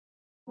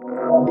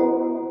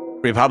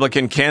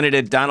Republican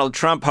candidate Donald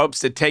Trump hopes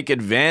to take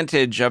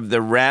advantage of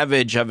the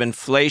ravage of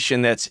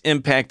inflation that's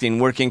impacting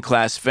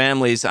working-class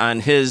families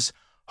on his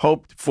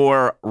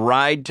hoped-for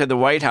ride to the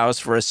White House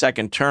for a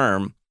second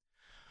term.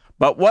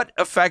 But what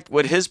effect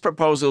would his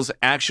proposals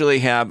actually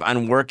have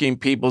on working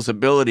people's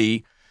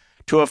ability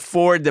to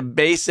afford the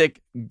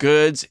basic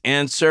goods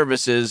and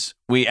services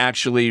we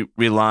actually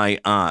rely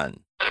on?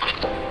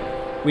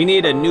 We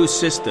need a new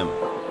system.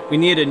 We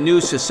need a new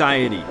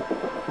society.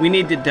 We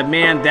need to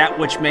demand that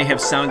which may have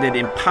sounded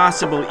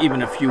impossible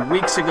even a few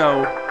weeks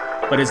ago,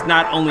 but is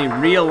not only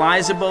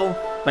realizable,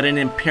 but an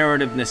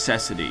imperative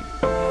necessity.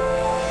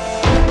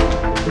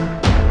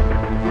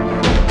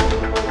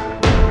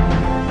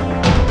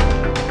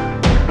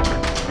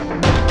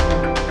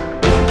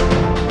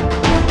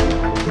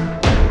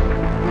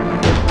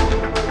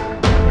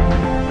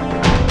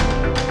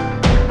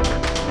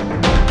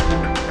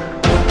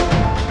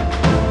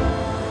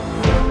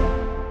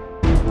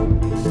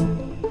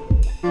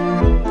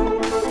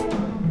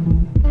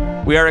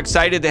 We are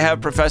excited to have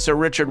Professor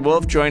Richard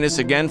Wolff join us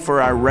again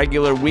for our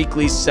regular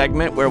weekly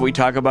segment where we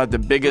talk about the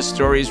biggest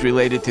stories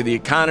related to the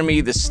economy,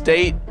 the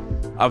state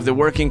of the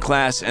working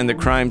class, and the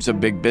crimes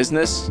of big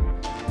business.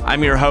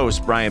 I'm your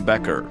host, Brian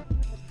Becker.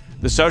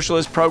 The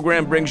Socialist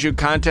Program brings you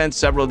content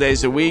several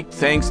days a week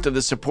thanks to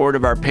the support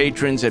of our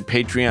patrons at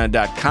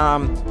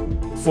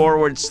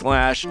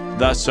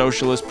patreon.com/The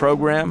Socialist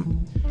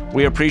Program.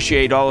 We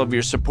appreciate all of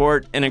your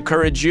support and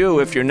encourage you,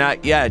 if you're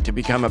not yet, to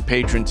become a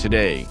patron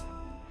today.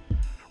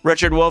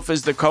 Richard Wolff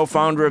is the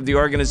co-founder of the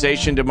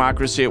organization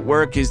Democracy at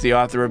Work. He's the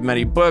author of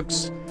many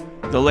books,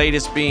 the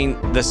latest being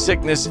The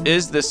Sickness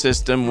is the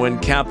System: When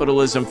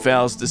Capitalism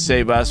Fails to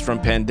Save Us from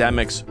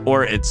Pandemics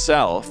or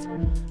Itself.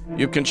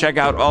 You can check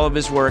out all of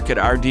his work at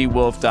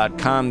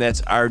rdwolff.com.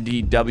 That's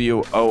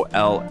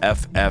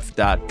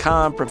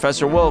rdwolff.com.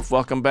 Professor Wolff,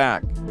 welcome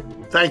back.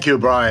 Thank you,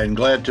 Brian.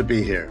 Glad to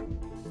be here.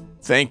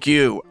 Thank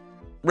you.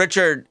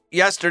 Richard,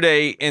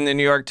 yesterday in the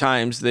New York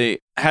Times,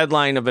 the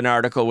headline of an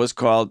article was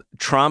called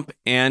Trump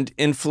and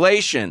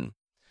Inflation.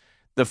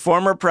 The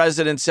former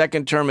president's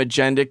second-term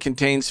agenda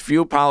contains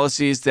few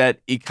policies that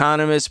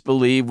economists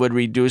believe would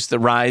reduce the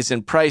rise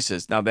in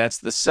prices. Now, that's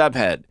the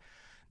subhead.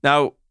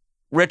 Now,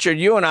 Richard,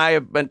 you and I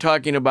have been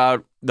talking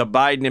about the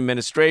Biden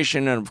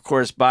administration, and of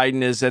course,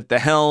 Biden is at the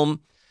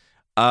helm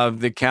of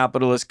the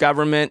capitalist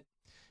government.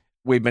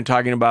 We've been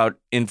talking about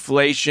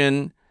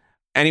inflation.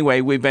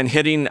 Anyway, we've been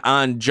hitting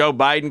on Joe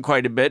Biden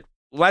quite a bit.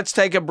 Let's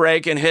take a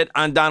break and hit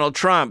on Donald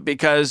Trump,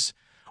 because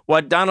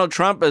what Donald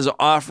Trump is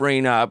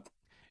offering up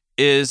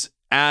is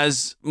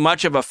as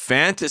much of a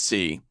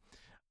fantasy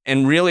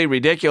and really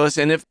ridiculous.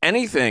 And if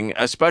anything,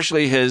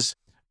 especially his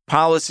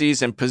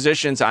policies and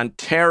positions on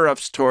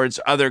tariffs towards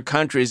other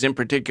countries, in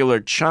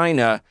particular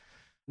China,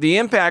 the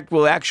impact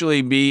will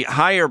actually be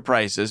higher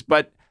prices.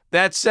 But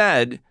that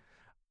said,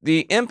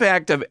 the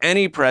impact of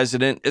any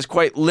president is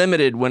quite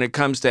limited when it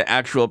comes to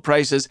actual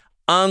prices,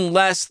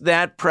 unless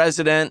that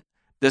president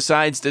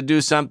decides to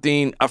do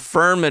something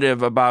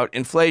affirmative about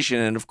inflation.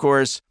 And of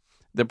course,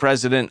 the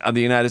president of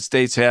the United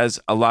States has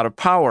a lot of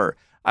power.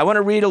 I want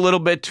to read a little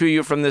bit to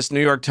you from this New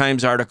York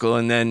Times article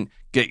and then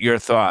get your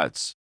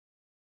thoughts.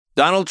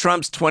 Donald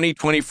Trump's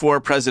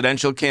 2024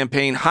 presidential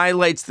campaign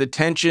highlights the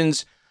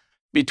tensions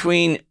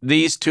between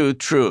these two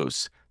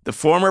truths. The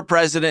former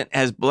president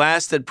has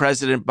blasted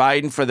President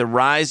Biden for the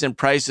rise in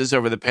prices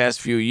over the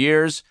past few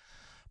years,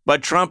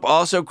 but Trump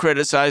also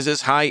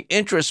criticizes high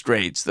interest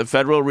rates, the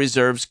Federal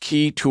Reserve's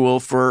key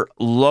tool for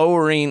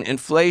lowering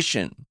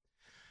inflation.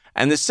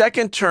 And the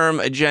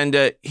second-term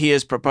agenda he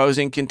is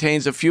proposing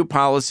contains a few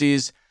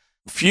policies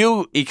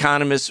few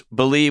economists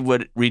believe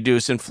would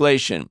reduce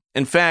inflation.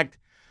 In fact,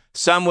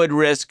 some would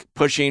risk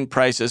pushing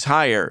prices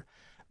higher.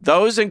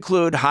 Those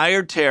include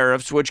higher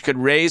tariffs, which could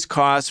raise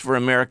costs for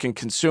American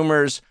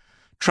consumers.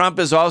 Trump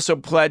has also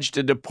pledged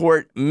to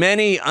deport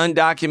many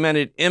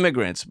undocumented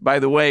immigrants. By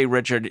the way,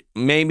 Richard,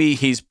 maybe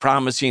he's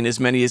promising as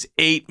many as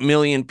 8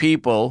 million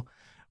people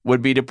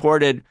would be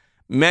deported.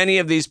 Many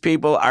of these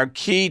people are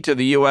key to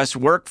the U.S.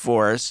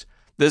 workforce.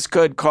 This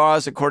could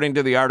cause, according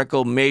to the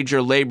article,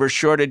 major labor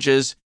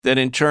shortages that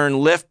in turn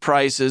lift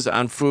prices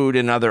on food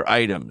and other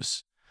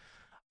items.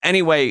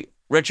 Anyway,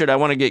 Richard, I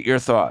want to get your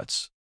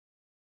thoughts.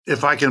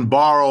 If I can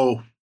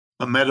borrow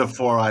a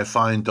metaphor I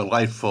find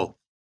delightful,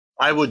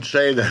 I would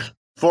say that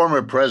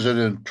former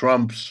President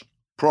Trump's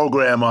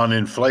program on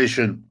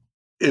inflation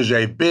is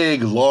a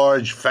big,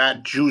 large,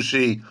 fat,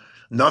 juicy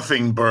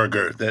nothing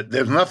burger.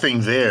 There's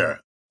nothing there.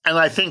 And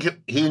I think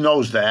he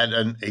knows that,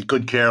 and he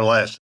could care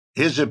less.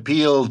 His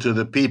appeal to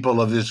the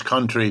people of this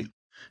country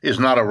is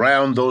not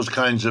around those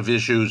kinds of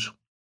issues.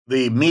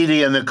 The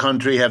media in the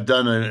country have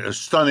done a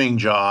stunning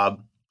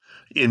job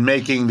in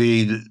making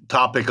the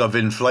topic of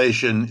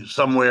inflation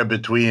somewhere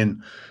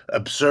between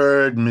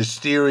absurd,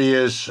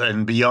 mysterious,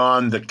 and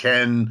beyond the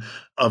ken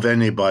of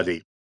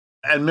anybody.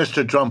 And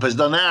Mr. Trump has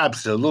done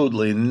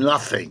absolutely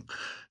nothing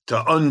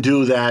to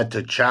undo that,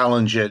 to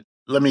challenge it.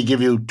 Let me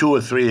give you 2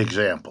 or 3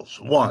 examples.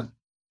 One,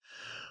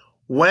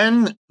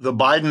 When the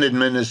Biden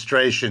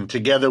administration,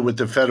 together with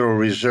the Federal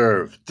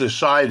Reserve,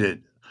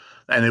 decided,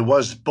 and it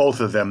was both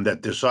of them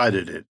that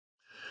decided it,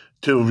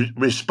 to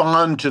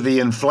respond to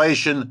the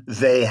inflation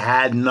they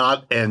had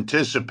not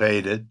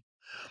anticipated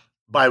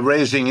by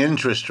raising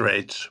interest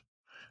rates,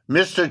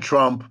 Mr.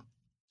 Trump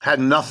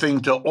had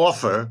nothing to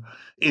offer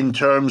in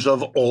terms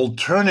of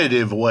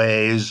alternative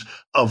ways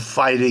of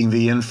fighting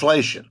the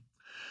inflation.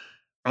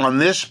 On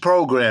this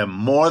program,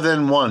 more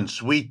than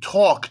once, we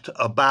talked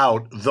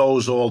about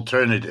those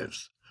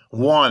alternatives.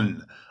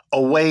 One,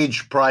 a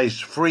wage price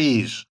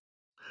freeze,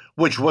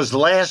 which was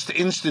last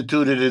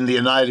instituted in the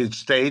United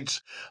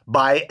States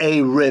by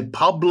a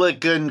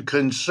Republican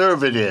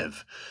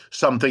conservative,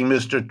 something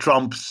Mr.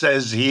 Trump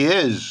says he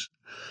is,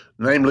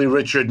 namely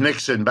Richard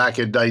Nixon back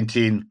in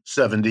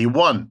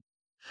 1971.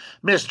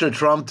 Mr.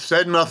 Trump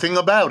said nothing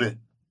about it,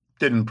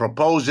 didn't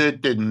propose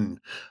it, didn't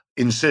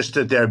insist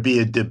that there be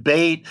a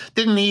debate,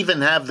 didn't even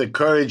have the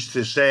courage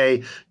to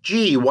say,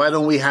 gee, why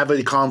don't we have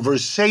a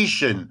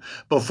conversation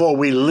before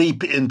we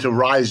leap into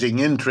rising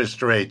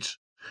interest rates?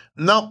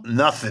 No,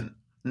 nothing.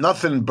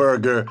 Nothing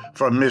burger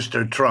from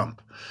Mr.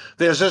 Trump.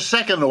 There's a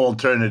second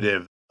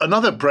alternative.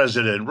 Another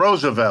president,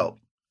 Roosevelt,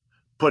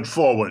 put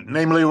forward,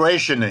 namely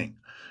rationing,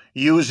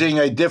 using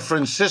a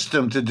different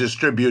system to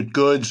distribute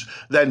goods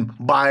than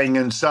buying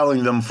and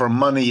selling them for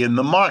money in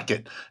the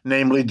market,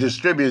 namely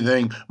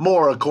distributing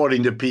more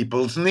according to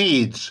people's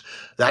needs.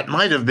 That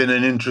might have been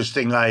an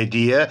interesting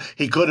idea.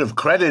 He could have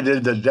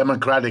credited the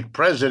Democratic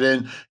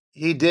president.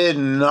 He did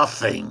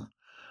nothing.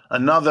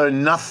 Another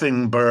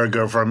nothing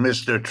burger from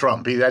Mr.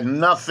 Trump. He had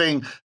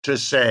nothing to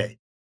say.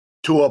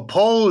 To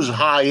oppose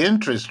high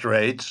interest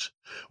rates,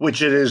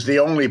 which it is the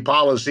only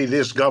policy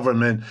this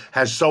government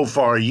has so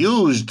far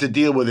used to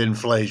deal with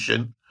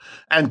inflation,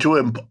 and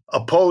to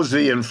oppose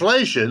the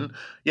inflation,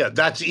 yeah,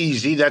 that's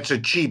easy. That's a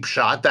cheap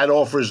shot. That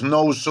offers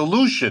no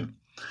solution.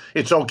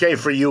 It's okay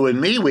for you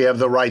and me. We have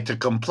the right to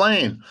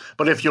complain.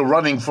 But if you're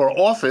running for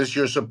office,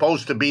 you're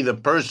supposed to be the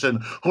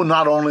person who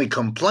not only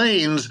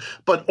complains,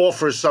 but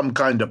offers some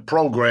kind of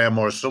program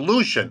or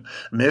solution.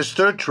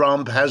 Mr.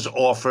 Trump has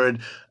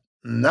offered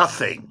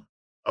nothing.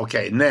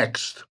 Okay,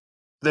 next,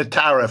 the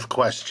tariff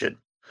question.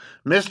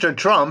 Mr.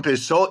 Trump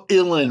is so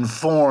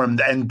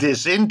ill-informed and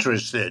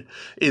disinterested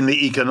in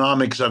the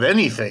economics of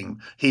anything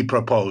he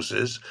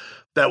proposes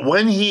that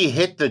when he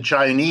hit the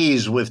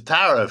Chinese with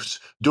tariffs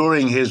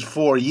during his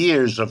 4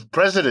 years of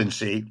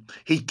presidency,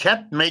 he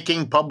kept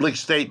making public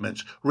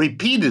statements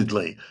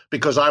repeatedly,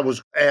 because I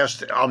was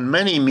asked on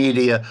many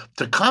media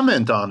to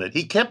comment on it.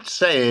 He kept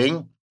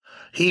saying,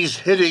 he's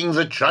hitting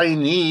the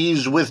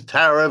Chinese with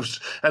tariffs,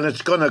 and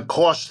it's going to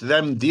cost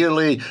them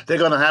dearly. They're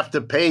going to have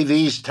to pay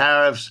these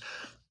tariffs.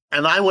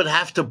 And I would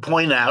have to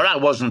point out, I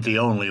wasn't the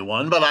only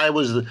one, but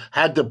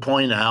had to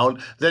point out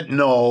that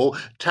no,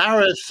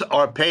 tariffs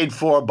are paid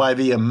for by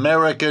the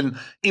American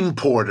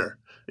importer.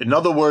 In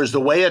other words, the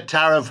way a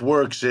tariff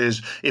works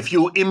is if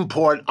you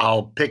import,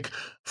 I'll pick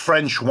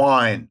French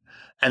wine.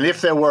 And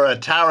if there were a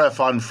tariff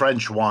on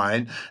French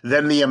wine,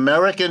 then the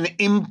American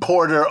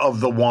importer of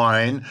the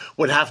wine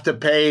would have to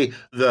pay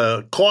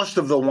the cost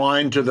of the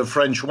wine to the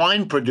French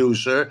wine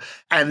producer.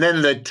 And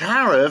then the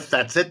tariff,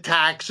 that's a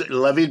tax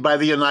levied by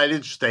the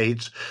United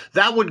States,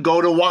 that would go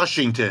to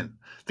Washington.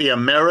 The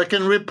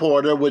American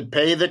reporter would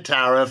pay the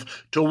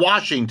tariff to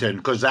Washington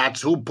because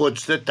that's who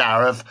puts the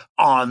tariff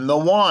on the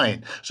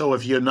wine. So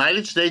if the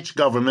United States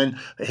government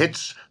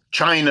hits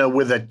China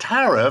with a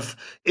tariff,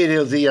 it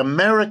is the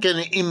American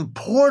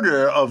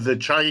importer of the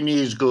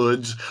Chinese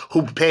goods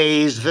who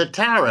pays the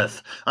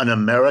tariff. An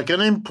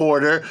American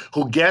importer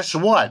who, guess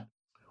what,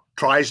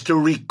 tries to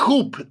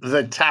recoup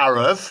the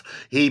tariff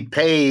he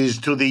pays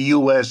to the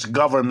U.S.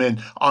 government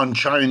on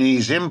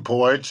Chinese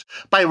imports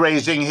by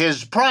raising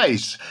his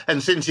price.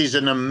 And since he's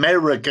an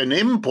American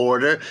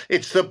importer,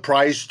 it's the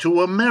price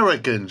to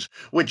Americans,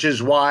 which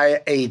is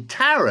why a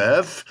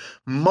tariff,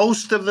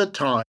 most of the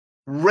time,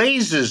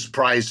 raises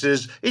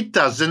prices, it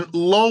doesn't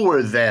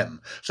lower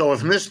them. So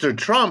if Mr.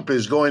 Trump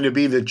is going to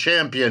be the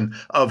champion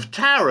of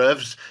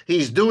tariffs,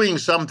 he's doing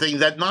something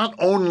that not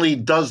only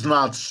does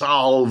not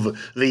solve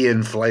the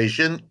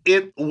inflation,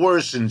 it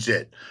worsens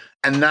it.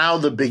 And now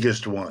the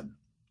biggest one.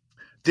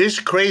 This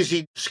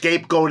crazy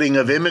scapegoating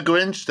of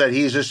immigrants that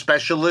he's a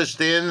specialist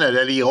in,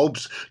 that he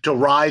hopes to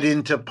ride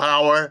into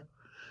power.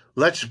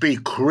 Let's be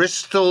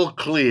crystal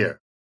clear.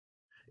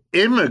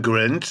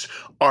 Immigrants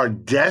are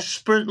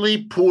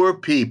desperately poor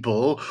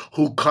people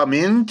who come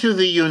into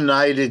the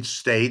United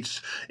States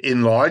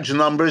in large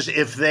numbers,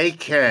 if they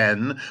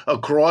can,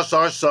 across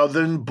our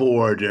southern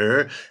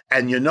border.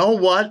 And you know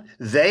what?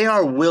 They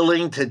are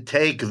willing to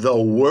take the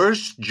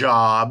worst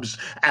jobs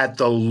at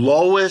the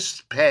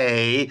lowest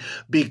pay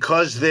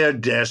because they're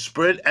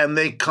desperate and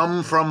they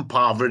come from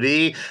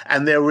poverty,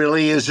 and there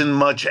really isn't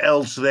much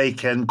else they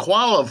can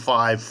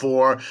qualify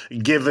for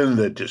given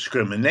the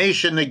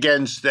discrimination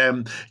against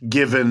them,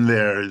 given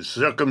their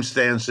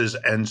circumstances,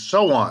 and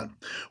so on.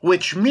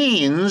 Which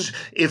means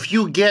if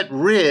you get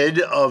rid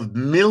of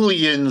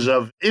millions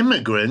of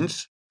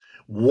immigrants,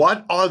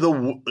 what are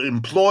the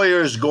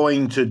employers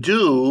going to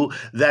do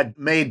that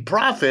made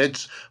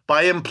profits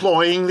by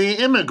employing the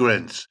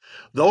immigrants?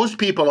 Those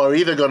people are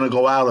either going to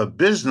go out of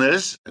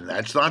business, and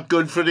that's not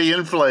good for the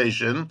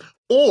inflation,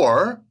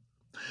 or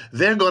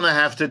they're going to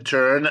have to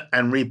turn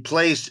and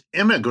replace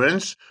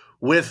immigrants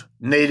with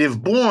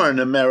native-born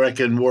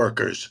American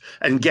workers.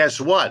 And guess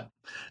what?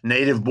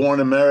 Native-born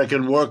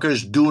American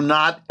workers do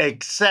not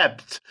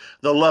accept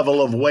the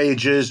level of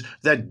wages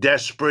that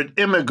desperate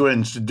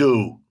immigrants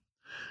do.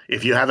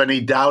 If you have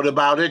any doubt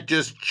about it,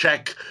 just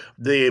check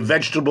the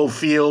vegetable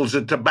fields,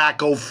 the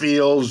tobacco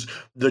fields,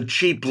 the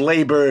cheap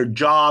labor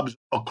jobs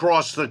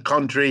across the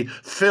country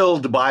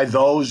filled by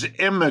those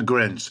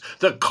immigrants,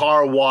 the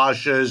car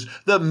washes,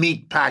 the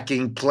meat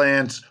packing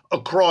plants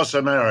across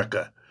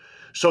America.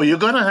 So you're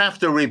going to have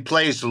to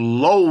replace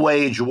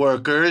low-wage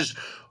workers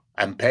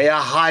and pay a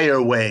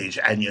higher wage.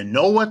 And you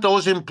know what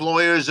those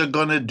employers are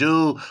going to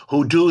do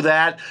who do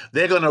that?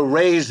 They're going to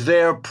raise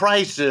their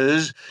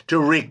prices to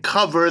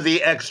recover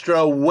the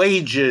extra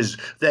wages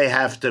they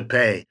have to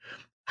pay.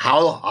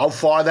 How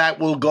far that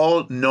will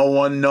go, no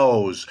one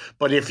knows.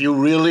 But if you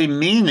really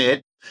mean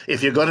it,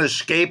 if you're going to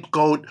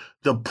scapegoat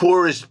the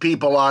poorest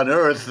people on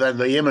earth and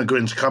the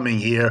immigrants coming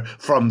here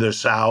from the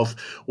South,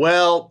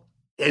 well,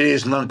 it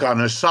is not going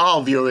to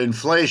solve your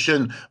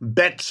inflation.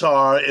 Bets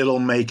are it'll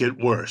make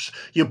it worse.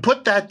 You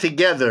put that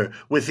together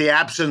with the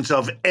absence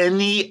of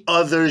any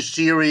other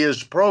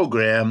serious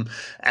program,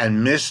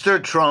 and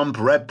Mr. Trump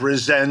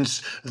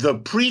represents the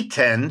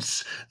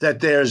pretense that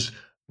there's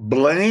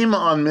blame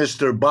on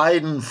Mr.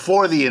 Biden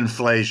for the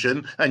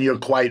inflation, and you're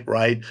quite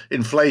right.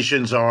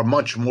 Inflations are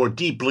much more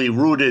deeply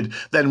rooted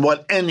than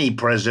what any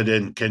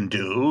president can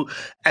do.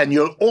 And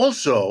you're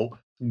also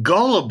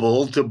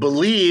gullible to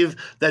believe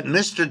that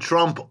Mr.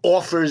 Trump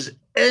offers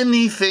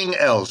anything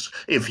else.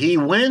 If he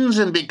wins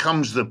and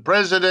becomes the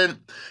president,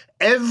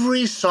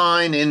 every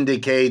sign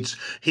indicates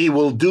he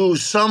will do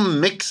some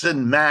mix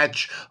and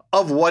match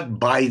of what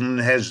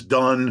Biden has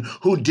done,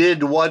 who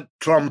did what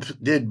Trump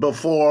did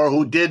before,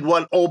 who did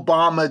what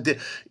Obama did.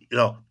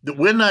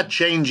 We're not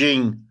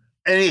changing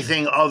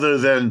anything other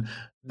than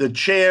the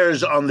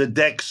chairs on the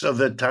decks of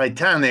the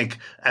Titanic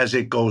as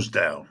it goes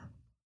down.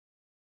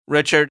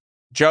 Richard,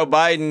 Joe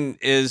Biden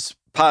is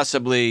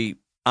possibly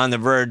on the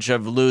verge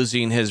of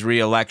losing his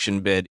reelection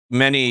bid.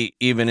 Many,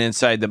 even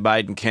inside the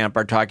Biden camp,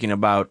 are talking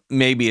about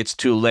maybe it's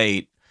too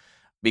late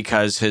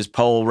because his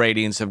poll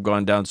ratings have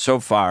gone down so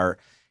far.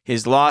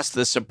 He's lost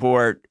the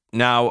support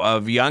now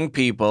of young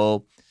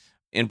people,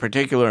 in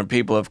particular, and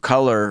people of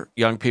color,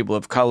 young people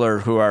of color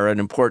who are an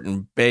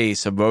important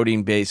base, a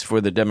voting base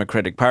for the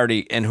Democratic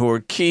Party, and who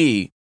are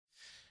key,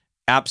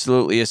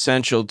 absolutely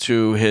essential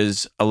to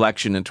his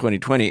election in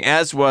 2020,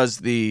 as was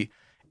the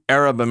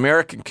Arab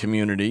American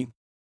community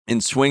in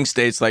swing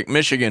states like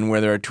Michigan,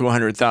 where there are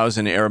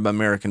 200,000 Arab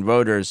American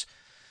voters.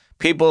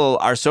 People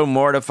are so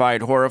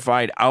mortified,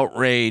 horrified,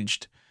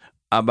 outraged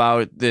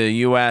about the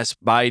U.S.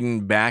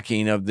 Biden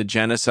backing of the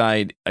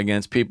genocide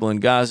against people in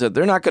Gaza.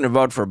 They're not going to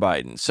vote for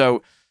Biden.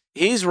 So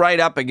he's right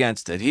up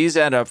against it. He's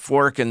at a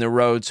fork in the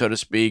road, so to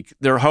speak.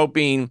 They're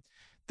hoping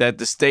that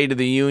the State of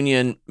the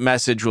Union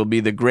message will be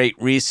the Great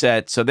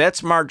Reset. So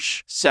that's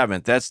March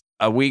 7th. That's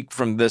a week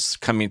from this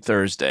coming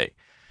Thursday.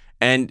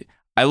 And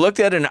I looked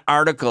at an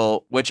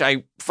article, which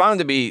I found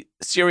to be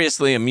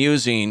seriously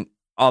amusing,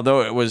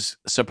 although it was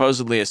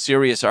supposedly a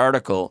serious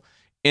article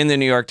in the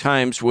New York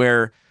Times,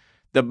 where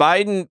the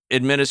Biden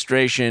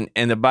administration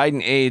and the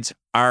Biden aides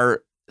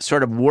are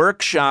sort of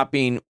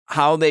workshopping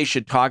how they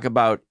should talk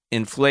about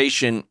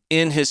inflation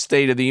in his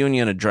State of the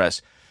Union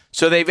address.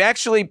 So they've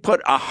actually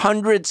put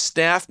 100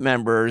 staff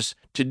members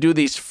to do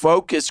these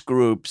focus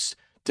groups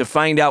to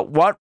find out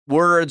what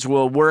words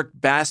will work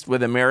best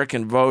with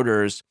American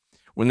voters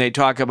when they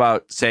talk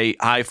about, say,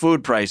 high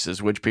food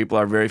prices, which people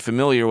are very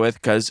familiar with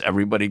because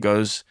everybody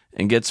goes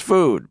and gets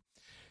food.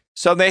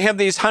 So they have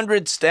these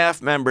 100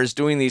 staff members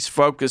doing these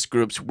focus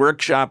groups,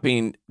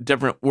 workshopping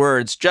different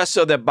words just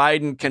so that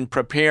Biden can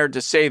prepare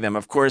to say them.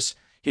 Of course,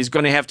 he's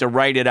going to have to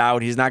write it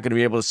out. He's not going to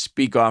be able to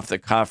speak off the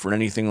cuff or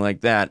anything like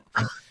that.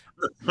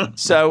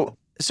 So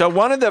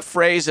one of the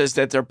phrases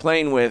that they're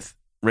playing with,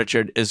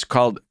 Richard, is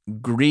called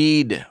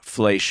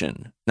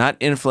greedflation. Not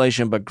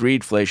inflation, but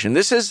greedflation.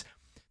 This is,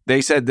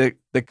 they said,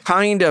 the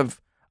kind of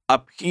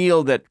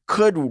appeal that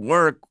could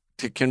work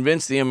to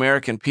convince the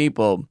American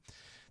people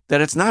that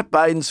it's not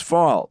Biden's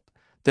fault,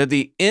 that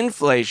the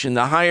inflation,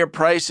 the higher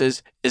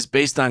prices, is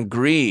based on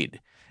greed.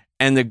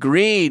 And the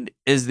greed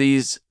is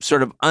these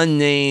sort of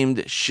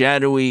unnamed,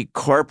 shadowy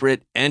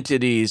corporate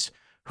entities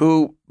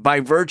who,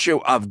 by virtue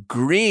of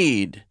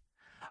greed,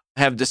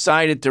 have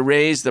decided to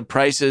raise the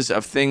prices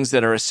of things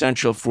that are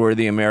essential for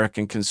the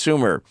American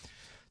consumer.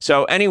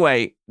 So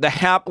anyway, the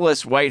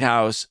hapless White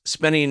House,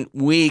 spending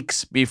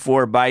weeks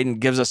before Biden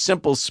gives a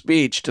simple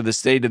speech to the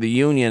State of the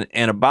Union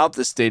and about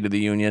the State of the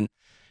Union,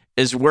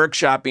 is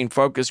workshopping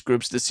focus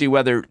groups to see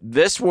whether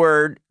this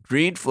word,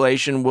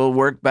 greedflation, will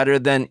work better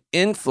than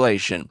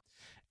inflation.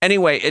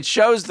 Anyway, it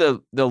shows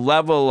the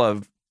level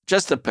of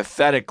just a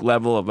pathetic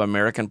level of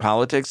American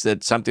politics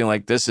that something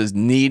like this is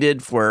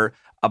needed for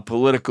a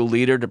political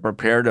leader to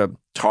prepare to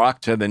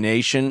talk to the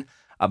nation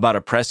about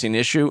a pressing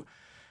issue.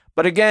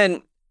 But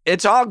again,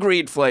 it's all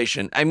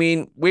greedflation. I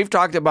mean, we've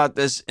talked about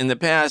this in the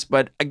past,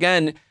 but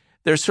again,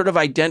 they're sort of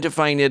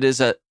identifying it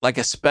as a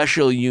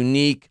special,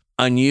 unique,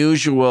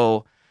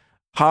 unusual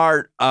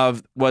part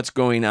of what's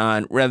going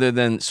on rather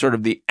than sort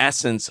of the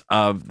essence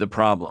of the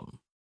problem.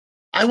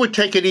 I would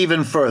take it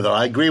even further.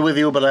 I agree with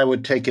you, but I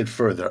would take it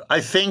further. I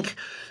think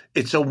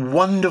it's a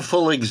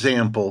wonderful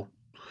example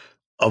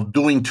of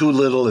doing too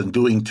little and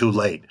doing too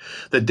late.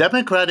 The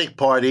Democratic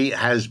Party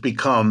has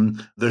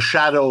become the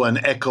shadow and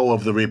echo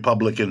of the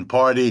Republican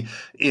Party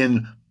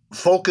in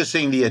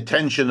focusing the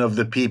attention of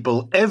the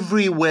people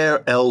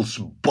everywhere else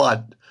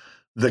but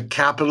the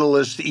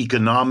capitalist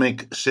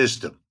economic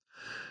system.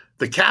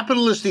 The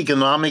capitalist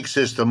economic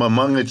system,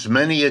 among its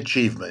many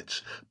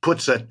achievements,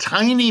 puts a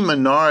tiny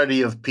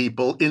minority of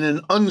people in an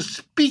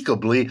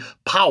unspeakably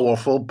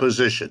powerful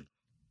position.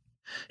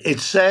 It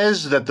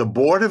says that the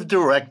board of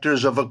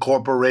directors of a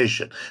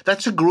corporation,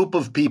 that's a group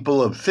of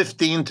people of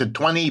 15 to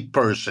 20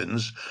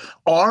 persons,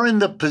 are in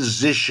the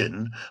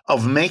position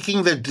of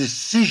making the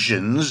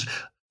decisions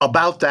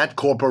about that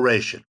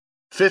corporation.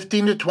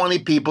 15 to 20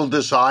 people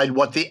decide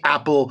what the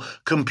Apple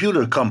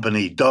computer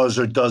company does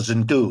or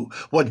doesn't do,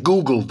 what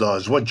Google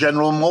does, what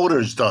General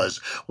Motors does,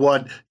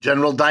 what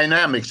General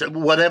Dynamics,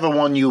 whatever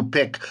one you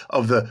pick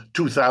of the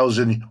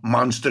 2,000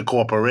 monster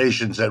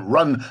corporations that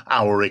run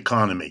our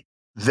economy.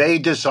 They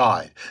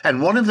decide.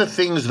 And one of the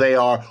things they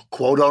are,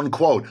 quote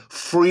unquote,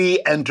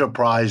 free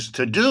enterprise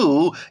to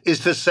do is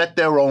to set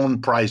their own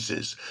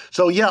prices.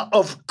 So yeah,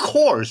 of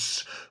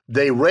course,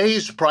 they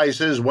raise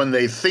prices when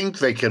they think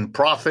they can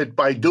profit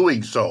by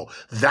doing so.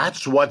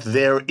 That's what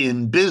they're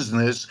in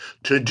business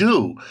to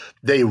do.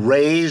 They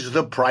raise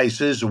the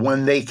prices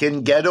when they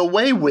can get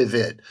away with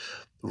it,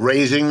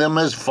 raising them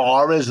as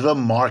far as the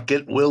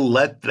market will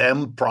let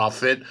them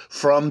profit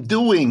from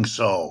doing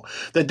so.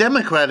 The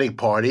Democratic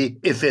Party,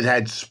 if it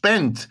had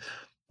spent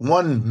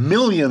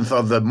 1/1,000,000th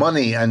of the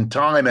money and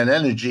time and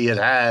energy it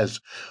has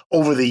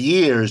over the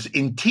years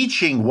in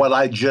teaching what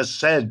I just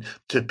said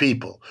to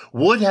people,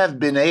 would have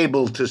been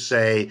able to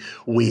say,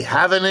 we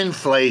have an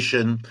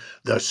inflation.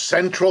 The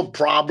central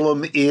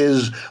problem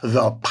is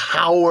the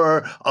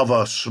power of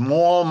a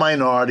small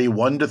minority,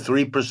 1 to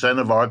 3%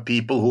 of our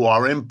people who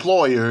are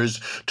employers,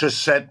 to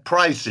set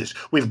prices.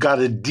 We've got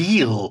to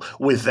deal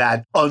with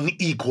that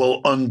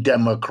unequal,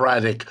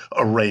 undemocratic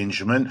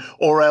arrangement,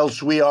 or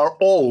else we are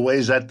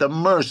always at the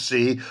mercy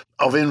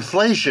of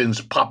inflations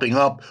popping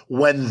up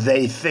when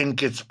they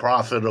think it's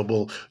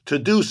profitable to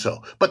do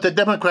so. But the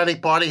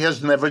Democratic Party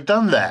has never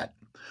done that.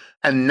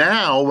 And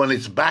now, when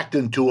it's backed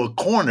into a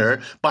corner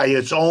by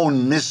its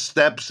own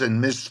missteps and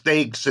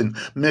mistakes and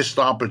missed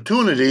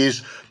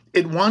opportunities,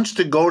 it wants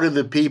to go to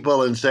the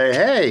people and say,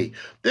 hey,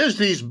 there's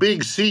these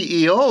big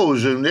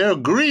CEOs and they're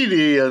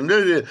greedy and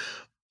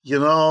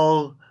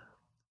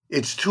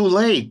it's too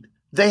late.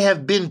 They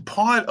have been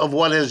part of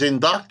what has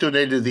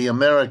indoctrinated the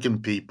American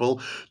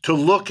people to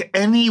look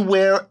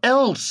anywhere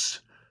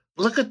else.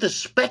 Look at the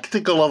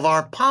spectacle of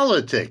our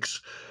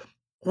politics.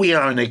 We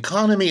are an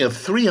economy of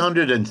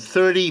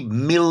 330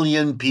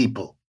 million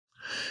people.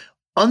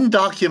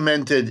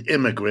 Undocumented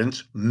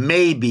immigrants,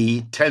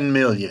 maybe 10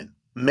 million,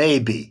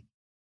 maybe.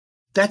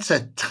 That's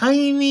a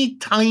tiny,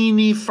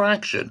 tiny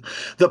fraction.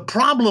 The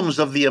problems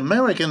of the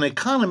American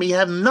economy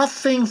have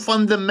nothing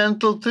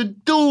fundamental to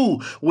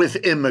do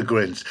with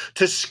immigrants.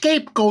 To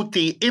scapegoat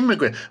the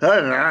immigrant,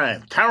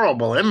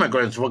 terrible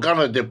immigrants, we're going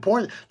to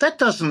deport. That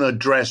doesn't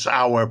address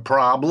our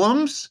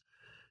problems.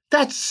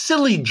 That's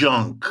silly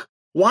junk.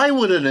 Why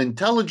would an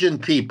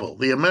intelligent people,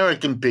 the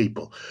American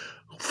people,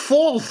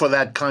 fall for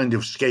that kind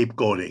of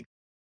scapegoating?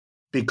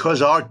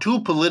 Because our two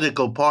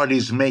political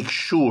parties make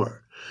sure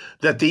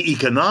that the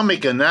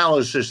economic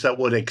analysis that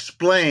would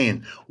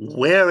explain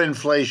where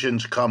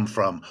inflations come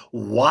from,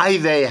 why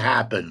they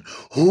happen,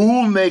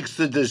 who makes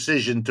the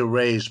decision to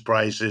raise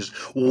prices,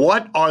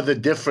 what are the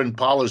different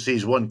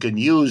policies one can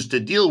use to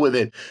deal with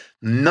it,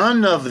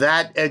 none of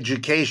that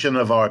education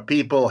of our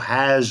people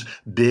has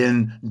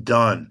been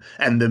done.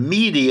 And the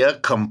media,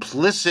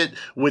 complicit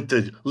with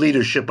the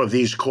leadership of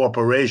these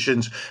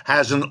corporations,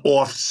 hasn't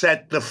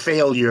offset the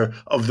failure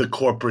of the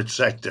corporate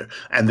sector.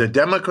 And the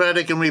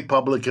Democratic and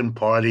Republican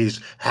parties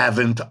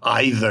haven't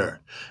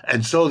either.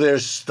 And so they're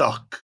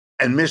stuck.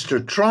 And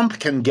Mr. Trump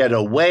can get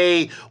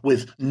away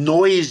with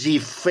noisy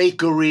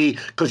fakery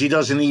because he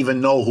doesn't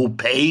even know who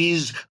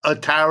pays a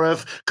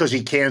tariff, because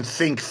he can't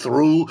think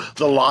through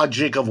the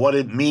logic of what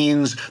it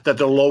means that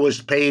the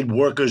lowest paid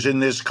workers in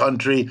this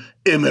country,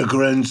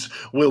 immigrants,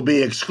 will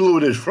be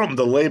excluded from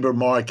the labor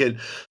market.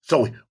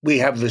 So we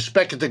have the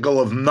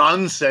spectacle of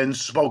nonsense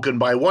spoken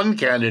by one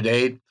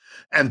candidate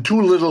and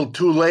too little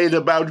too late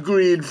about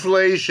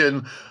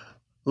greedflation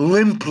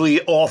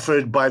limply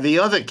offered by the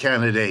other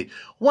candidate.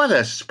 What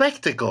a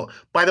spectacle.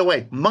 By the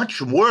way,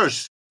 much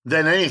worse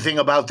than anything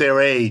about their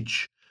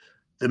age.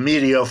 The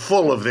media are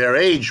full of their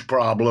age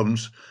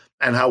problems,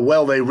 and how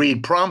well they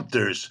read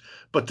prompters.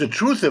 But the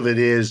truth of it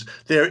is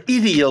their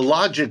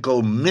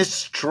ideological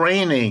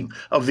mistraining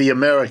of the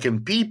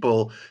American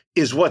people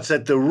is what's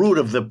at the root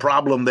of the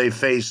problem they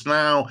face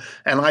now.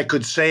 And I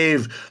could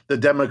save the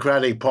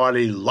Democratic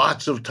Party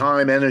lots of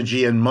time,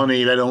 energy, and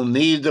money. They don't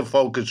need the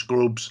focus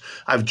groups.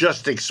 I've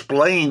just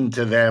explained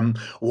to them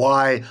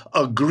why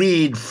a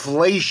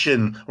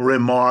greedflation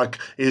remark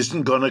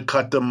isn't going to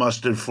cut the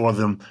mustard for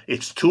them.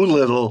 It's too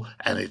little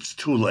and it's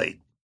too late.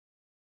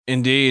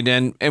 Indeed.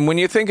 And when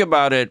you think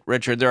about it,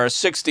 Richard, there are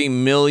 60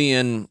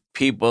 million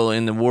people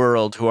in the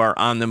world who are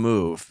on the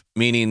move,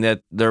 meaning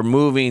that they're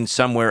moving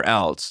somewhere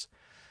else.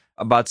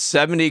 About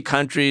 70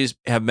 countries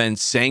have been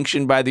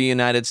sanctioned by the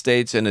United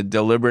States in a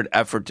deliberate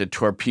effort to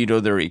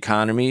torpedo their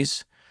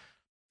economies.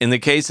 In the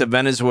case of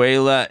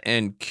Venezuela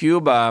and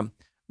Cuba,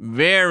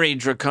 very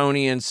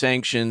draconian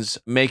sanctions,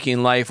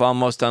 making life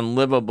almost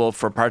unlivable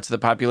for parts of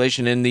the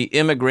population. And the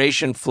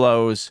immigration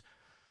flows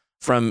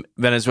from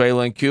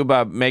Venezuela and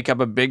Cuba make up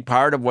a big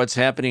part of what's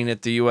happening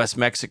at the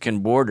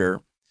U.S.-Mexican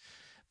border.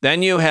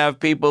 Then you have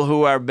people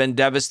who have been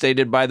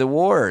devastated by the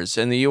wars,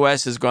 and the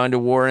U.S. has gone to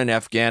war in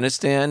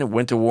Afghanistan,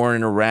 went to war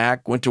in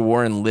Iraq, went to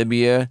war in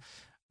Libya,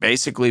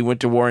 basically went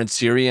to war in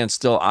Syria and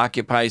still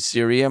occupies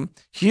Syria.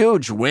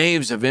 Huge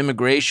waves of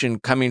immigration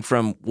coming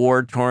from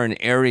war-torn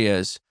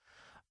areas.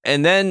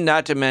 And then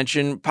not to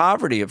mention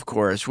poverty, of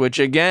course, which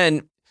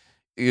again,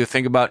 you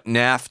think about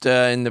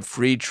NAFTA and the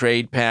free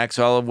trade pacts,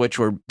 all of which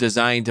were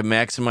designed to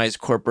maximize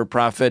corporate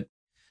profit.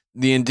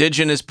 The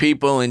indigenous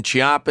people in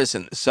Chiapas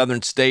and the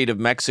southern state of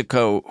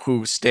Mexico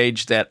who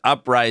staged that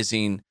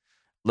uprising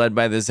led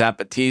by the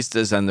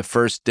Zapatistas on the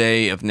first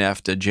day of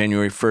NAFTA,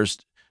 January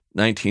 1st,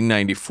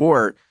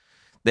 1994,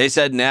 they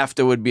said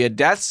NAFTA would be a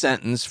death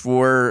sentence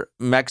for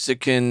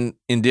Mexican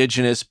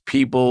indigenous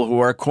people who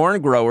are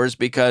corn growers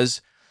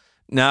because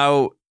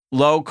now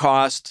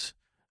low-cost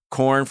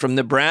corn from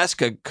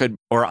Nebraska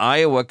or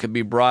Iowa could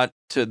be brought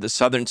to the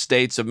southern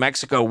states of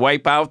Mexico,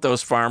 wipe out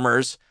those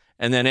farmers.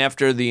 And then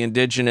after the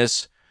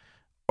indigenous,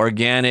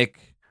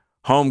 organic,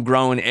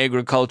 homegrown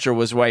agriculture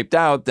was wiped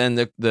out, then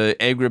the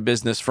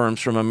agribusiness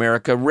firms from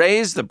America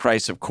raised the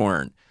price of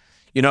corn.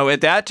 You know,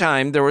 at that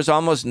time, there was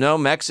almost no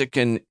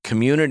Mexican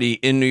community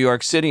in New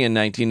York City in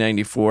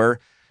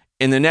 1994.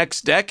 In the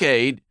next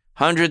decade,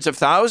 hundreds of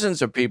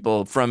thousands of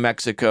people from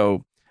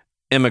Mexico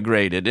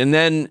immigrated. And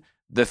then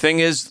the thing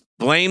is,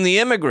 blame the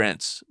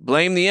immigrants.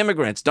 Blame the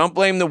immigrants. Don't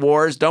blame the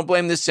wars. Don't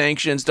blame the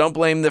sanctions. Don't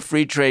blame the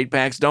free trade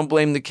pacts. Don't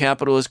blame the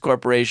capitalist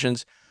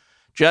corporations.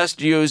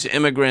 Just use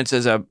immigrants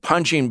as a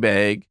punching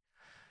bag.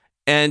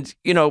 And,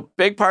 you know,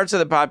 big parts of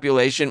the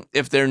population,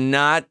 if they're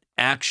not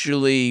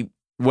actually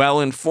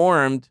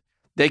well-informed,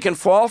 they can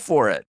fall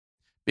for it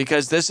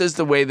because this is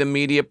the way the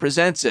media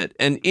presents it.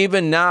 And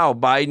even now,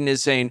 Biden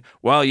is saying,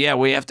 well, yeah,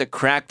 we have to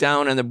crack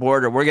down on the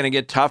border. We're going to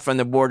get tough on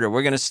the border.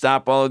 We're going to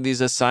stop all of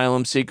these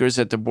asylum seekers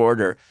at the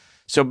border.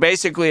 So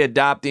basically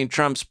adopting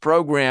Trump's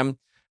program,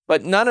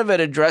 but none of it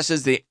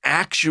addresses the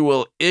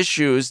actual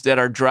issues that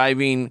are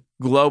driving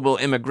global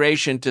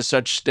immigration to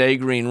such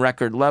staggering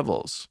record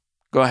levels.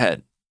 Go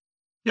ahead.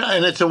 Yeah,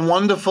 and it's a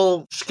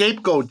wonderful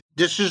scapegoat.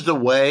 This is the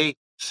way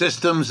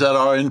systems that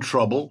are in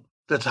trouble,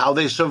 that's how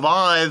they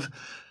survive,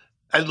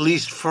 at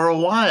least for a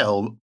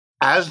while.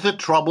 As the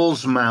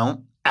troubles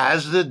mount,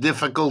 as the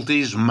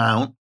difficulties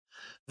mount,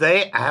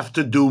 they have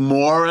to do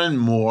more and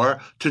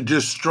more to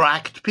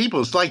distract people.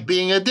 It's like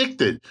being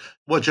addicted.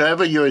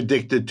 Whichever you're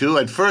addicted to,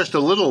 at first a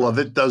little of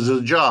it does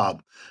the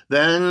job.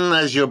 Then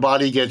as your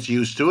body gets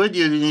used to it,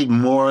 you need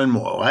more and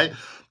more, right?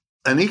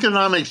 An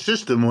economic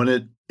system, when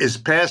it is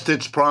past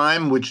its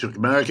prime, which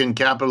American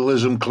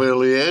capitalism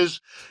clearly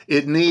is,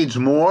 it needs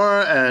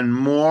more and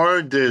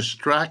more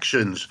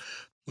distractions.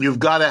 You've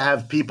got to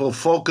have people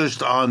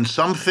focused on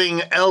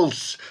something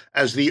else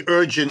as the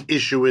urgent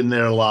issue in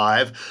their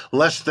life,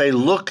 lest they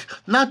look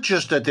not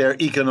just at their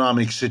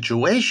economic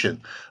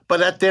situation,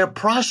 but at their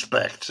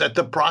prospects, at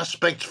the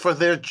prospects for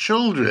their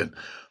children.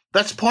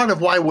 That's part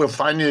of why we're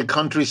finding the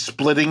country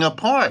splitting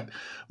apart.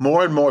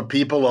 More and more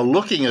people are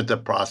looking at the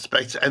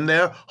prospects and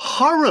they're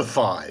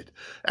horrified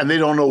and they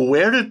don't know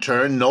where to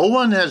turn. No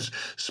one has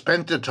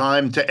spent the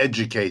time to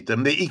educate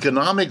them. The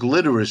economic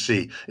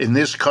literacy in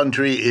this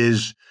country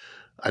is,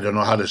 I don't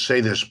know how to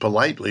say this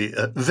politely,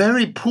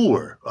 very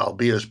poor. I'll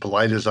be as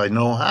polite as I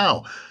know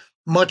how.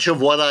 Much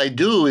of what I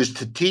do is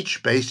to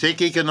teach basic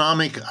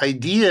economic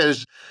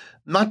ideas,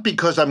 not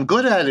because I'm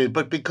good at it,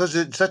 but because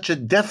it's such a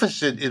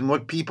deficit in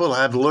what people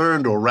have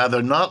learned, or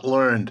rather not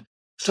learned.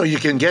 So you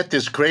can get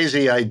this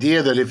crazy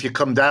idea that if you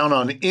come down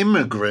on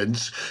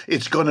immigrants,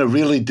 it's going to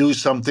really do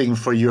something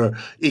for your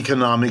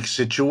economic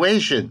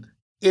situation.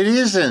 It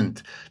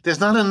isn't. There's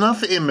not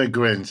enough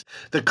immigrants.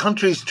 The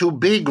country's too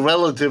big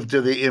relative to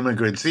the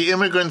immigrants. The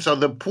immigrants are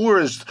the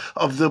poorest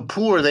of the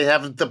poor. They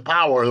haven't the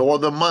power or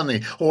the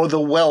money or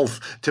the wealth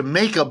to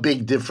make a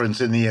big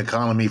difference in the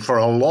economy for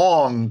a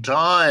long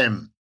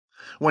time.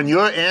 when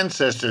your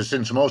ancestors,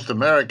 since most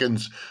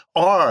Americans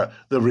are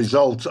the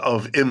result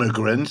of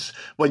immigrants,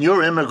 when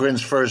your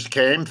immigrants first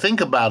came, think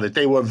about it,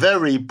 they were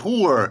very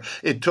poor.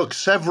 It took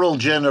several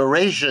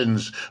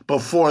generations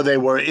before they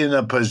were in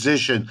a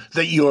position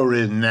that you're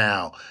in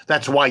now.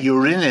 That's why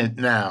you're in it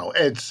now,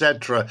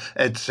 etc.,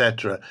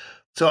 etc.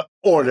 So,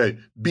 or to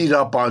beat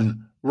up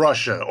on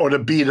Russia or to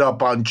beat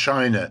up on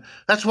China.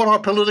 That's what our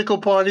political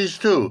parties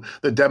do.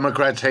 The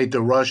Democrats hate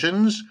the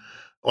Russians,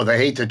 or they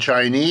hate the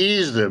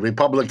Chinese. The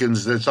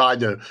Republicans decide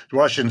the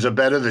Russians are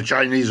better, the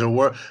Chinese are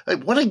worse.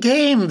 What a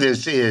game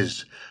this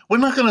is. We're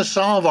not going to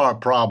solve our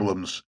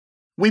problems.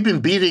 We've been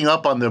beating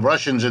up on the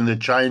Russians and the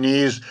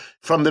Chinese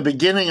from the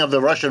beginning of the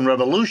Russian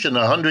Revolution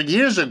 100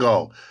 years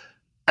ago.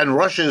 And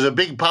Russia is a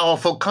big,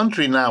 powerful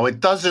country now.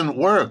 It doesn't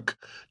work.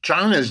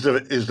 China is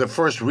the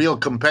first real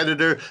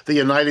competitor the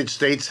United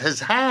States has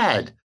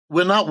had.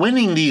 We're not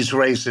winning these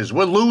races.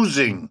 We're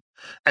losing.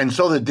 And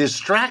so the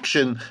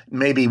distraction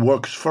maybe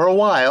works for a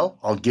while.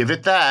 I'll give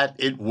it that.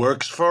 It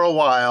works for a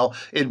while.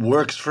 It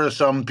works for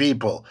some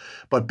people.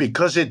 But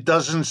because it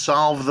doesn't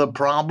solve the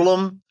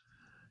problem,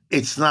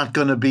 it's not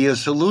going to be a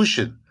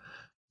solution.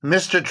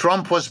 Mr.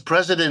 Trump was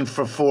president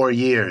for 4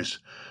 years.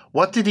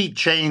 What did he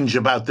change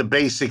about the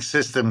basic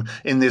system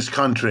in this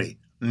country?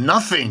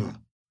 Nothing.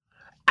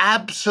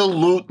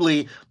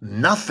 Absolutely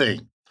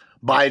nothing.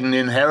 Biden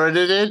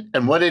inherited it,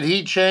 and what did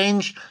he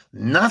change?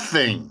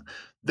 Nothing.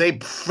 They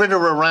fritter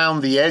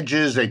around the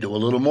edges. They do a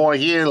little more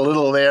here, a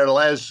little there,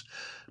 less.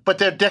 But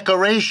they're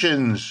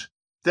decorations.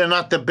 They're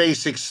not the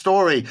basic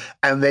story,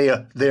 and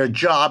their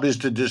job is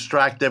to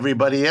distract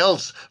everybody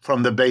else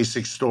from the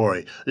basic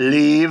story.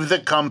 Leave the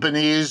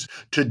companies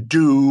to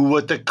do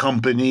what the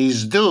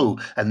companies do,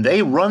 and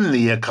they run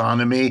the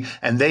economy,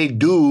 and they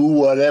do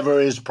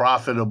whatever is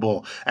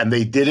profitable. And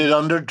they did it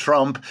under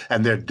Trump,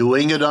 and they're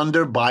doing it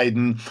under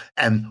Biden,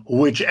 and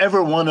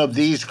whichever one of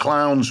these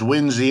clowns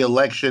wins the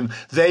election,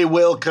 they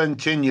will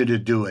continue to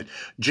do it.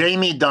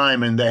 Jamie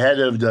Dimon, the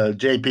head of the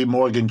J.P.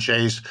 Morgan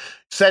Chase,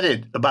 said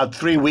it about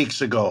 3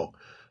 weeks ago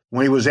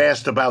when he was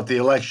asked about the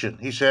election.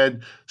 He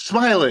said,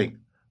 smiling,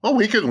 well,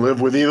 we can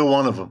live with either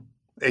one of them.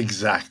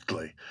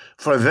 Exactly.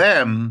 For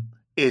them,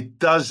 it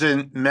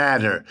doesn't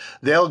matter.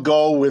 They'll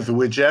go with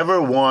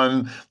whichever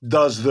one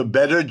does the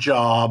better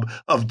job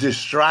of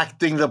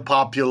distracting the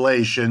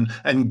population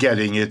and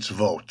getting its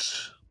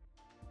votes.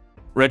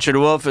 Richard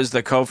Wolff is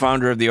the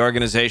co-founder of the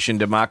organization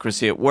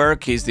Democracy at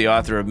Work. He's the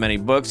author of many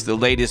books, the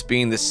latest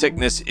being The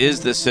Sickness is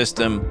the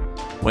System,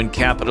 When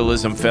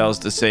Capitalism Fails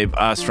to Save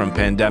Us from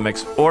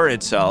Pandemics or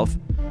Itself.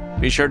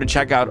 Be sure to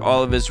check out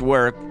all of his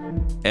work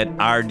at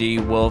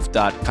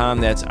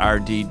rdwolff.com. That's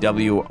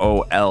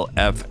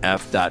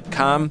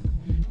rdwolff.com.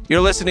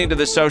 You're listening to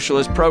The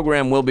Socialist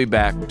Program. We'll be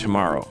back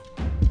tomorrow.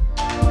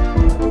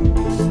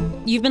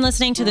 You've been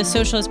listening to The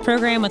Socialist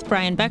Program with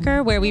Brian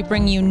Becker, where we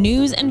bring you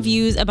news and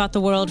views about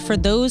the world for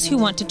those who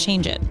want to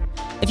change it.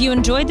 If you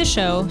enjoyed the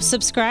show,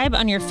 subscribe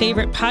on your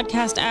favorite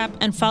podcast app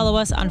and follow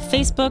us on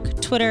Facebook,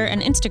 Twitter,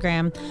 and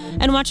Instagram,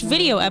 and watch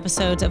video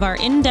episodes of our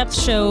in-depth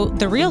show,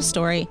 The Real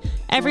Story,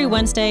 every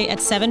Wednesday at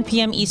 7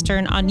 p.m.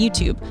 Eastern on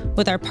YouTube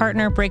with our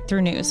partner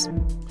Breakthrough News.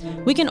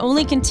 We can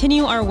only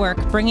continue our work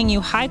bringing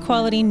you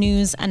high-quality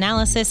news,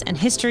 analysis, and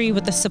history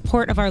with the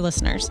support of our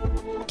listeners.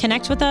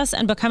 Connect with us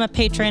and become a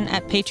patron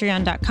at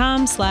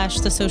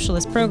patreon.com/The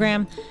Socialist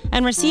Program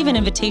and receive an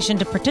invitation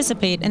to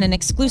participate in an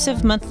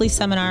exclusive monthly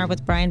seminar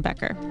with Brian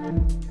Becker.